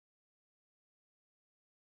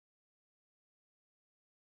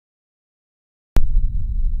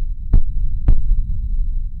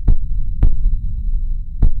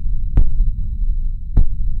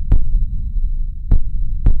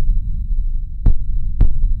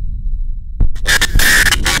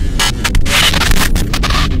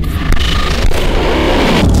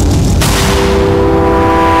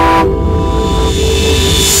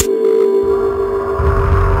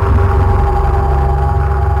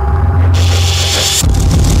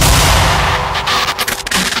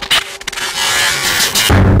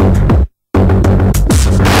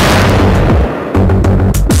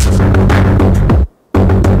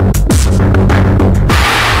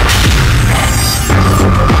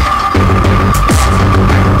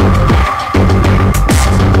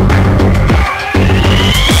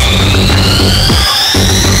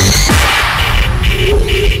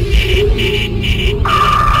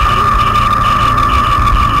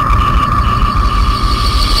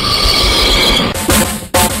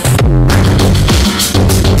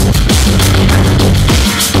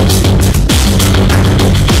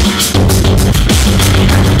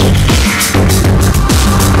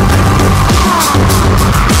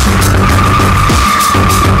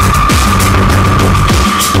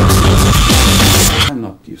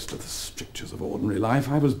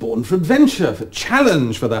life I was born for adventure, for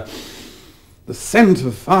challenge, for the scent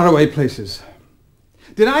of faraway places.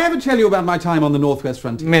 Did I ever tell you about my time on the Northwest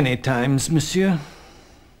Frontier? Many times, monsieur.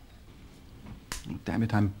 Oh, damn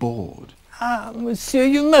it, I'm bored. Ah, monsieur,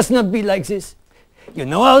 you must not be like this. You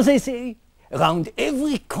know how they say? Around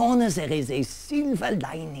every corner there is a silver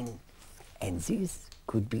lining. And this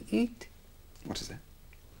could be it. What is that?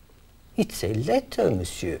 It's a letter,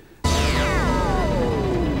 monsieur.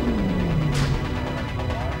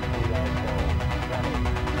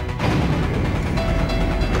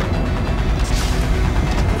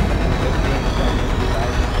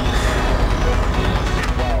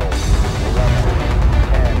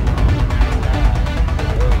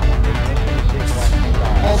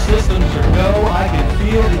 All systems are go. I can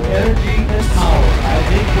feel the energy and power. I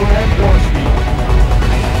think we're at warp speed.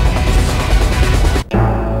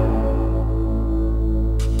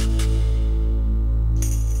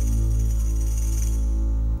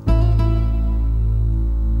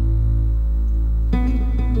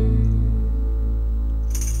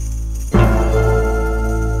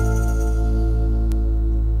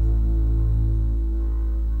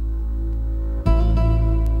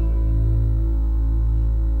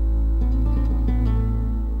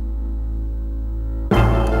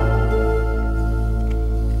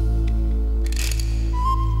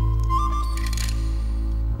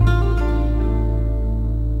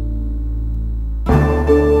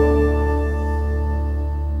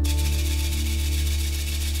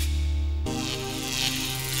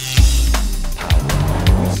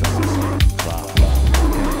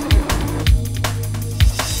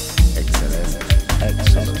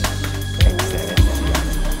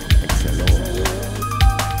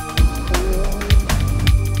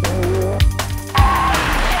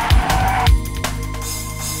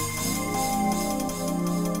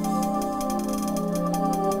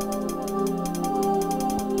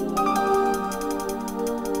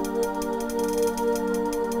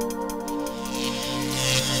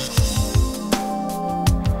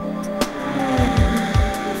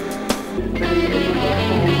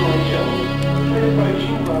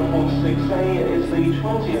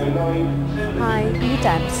 Hi, are you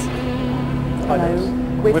Debs? Hello.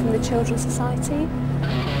 We're from the Children's Society.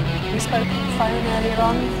 We spoke on the phone earlier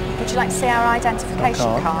on. Would you like to see our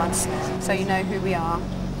identification cards so you know who we are?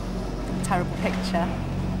 Terrible picture.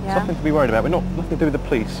 Yeah? Something to be worried about. We're not nothing to do with the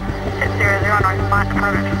police. 600 North Mark,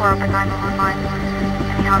 private 4 open 911.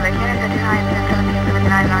 Anyhow, the unit 59,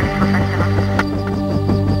 1779, 94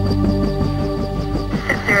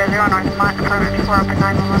 600 North Mark, private 4 open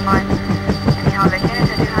 911. Anyhow, the unit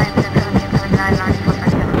 59, 1779, 94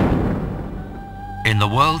 In the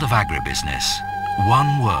world of agribusiness,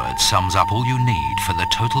 one word sums up all you need for the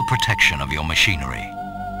total protection of your machinery.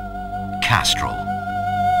 Castrol.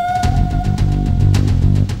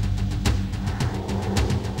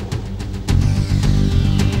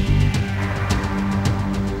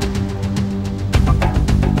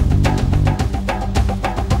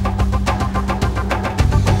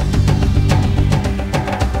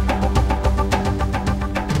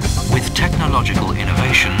 With technological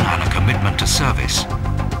innovation and a commitment to service,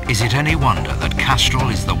 is it any wonder that Castrol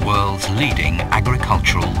is the world's leading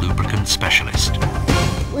agricultural lubricant specialist?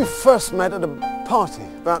 We first met at a party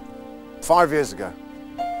about 5 years ago.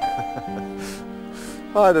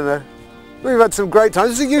 I don't know. We've had some great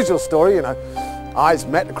times. It's the usual story, you know. Eyes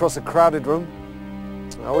met across a crowded room.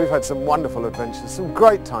 We've had some wonderful adventures, some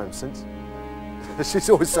great times since. She's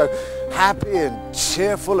always so happy and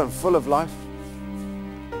cheerful and full of life.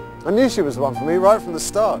 I knew she was the one for me right from the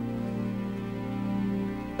start.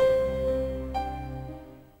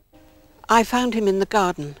 I found him in the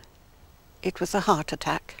garden. It was a heart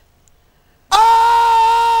attack.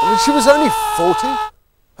 I mean, she was only 40.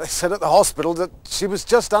 They said at the hospital that she was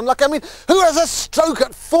just unlucky. I mean, who has a stroke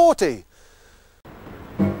at 40?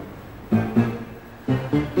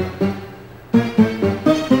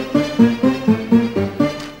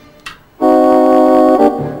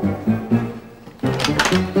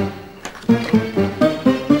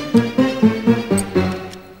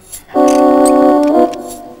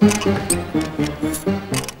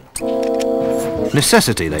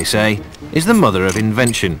 Necessity, they say, is the mother of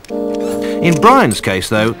invention. In Brian's case,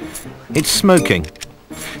 though, it's smoking.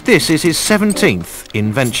 This is his 17th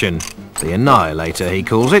invention. The Annihilator, he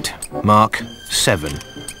calls it. Mark 7.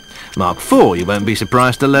 Mark 4, you won't be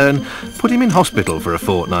surprised to learn, put him in hospital for a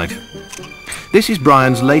fortnight. This is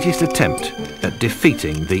Brian's latest attempt at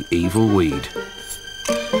defeating the evil weed.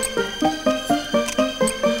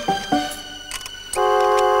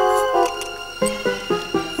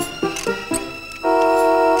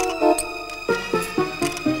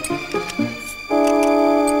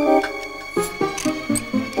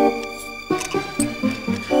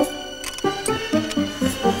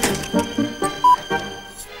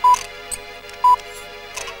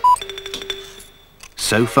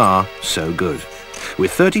 so far, so good.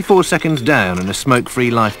 With 34 seconds down and a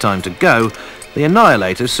smoke-free lifetime to go, the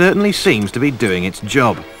Annihilator certainly seems to be doing its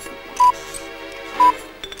job.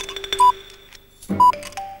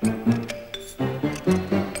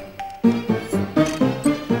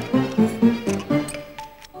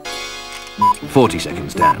 "40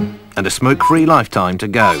 seconds down and a smoke-free lifetime to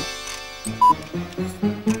go.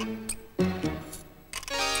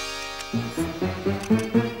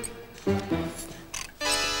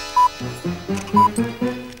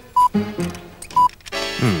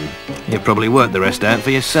 You'll probably work the rest out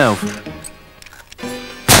for yourself.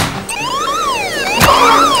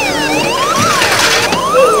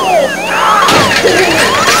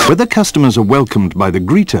 Whether customers are welcomed by the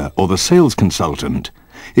greeter or the sales consultant,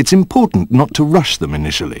 it's important not to rush them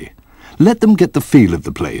initially. Let them get the feel of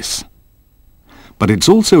the place. But it's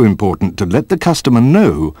also important to let the customer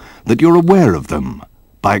know that you're aware of them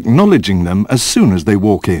by acknowledging them as soon as they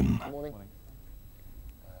walk in.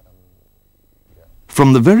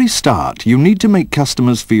 From the very start, you need to make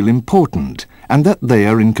customers feel important and that they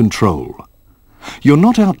are in control. You're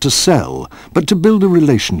not out to sell, but to build a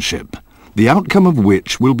relationship, the outcome of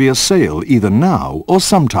which will be a sale either now or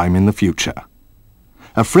sometime in the future.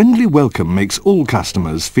 A friendly welcome makes all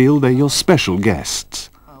customers feel they're your special guests.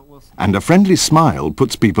 And a friendly smile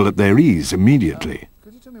puts people at their ease immediately.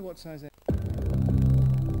 Could you tell me what size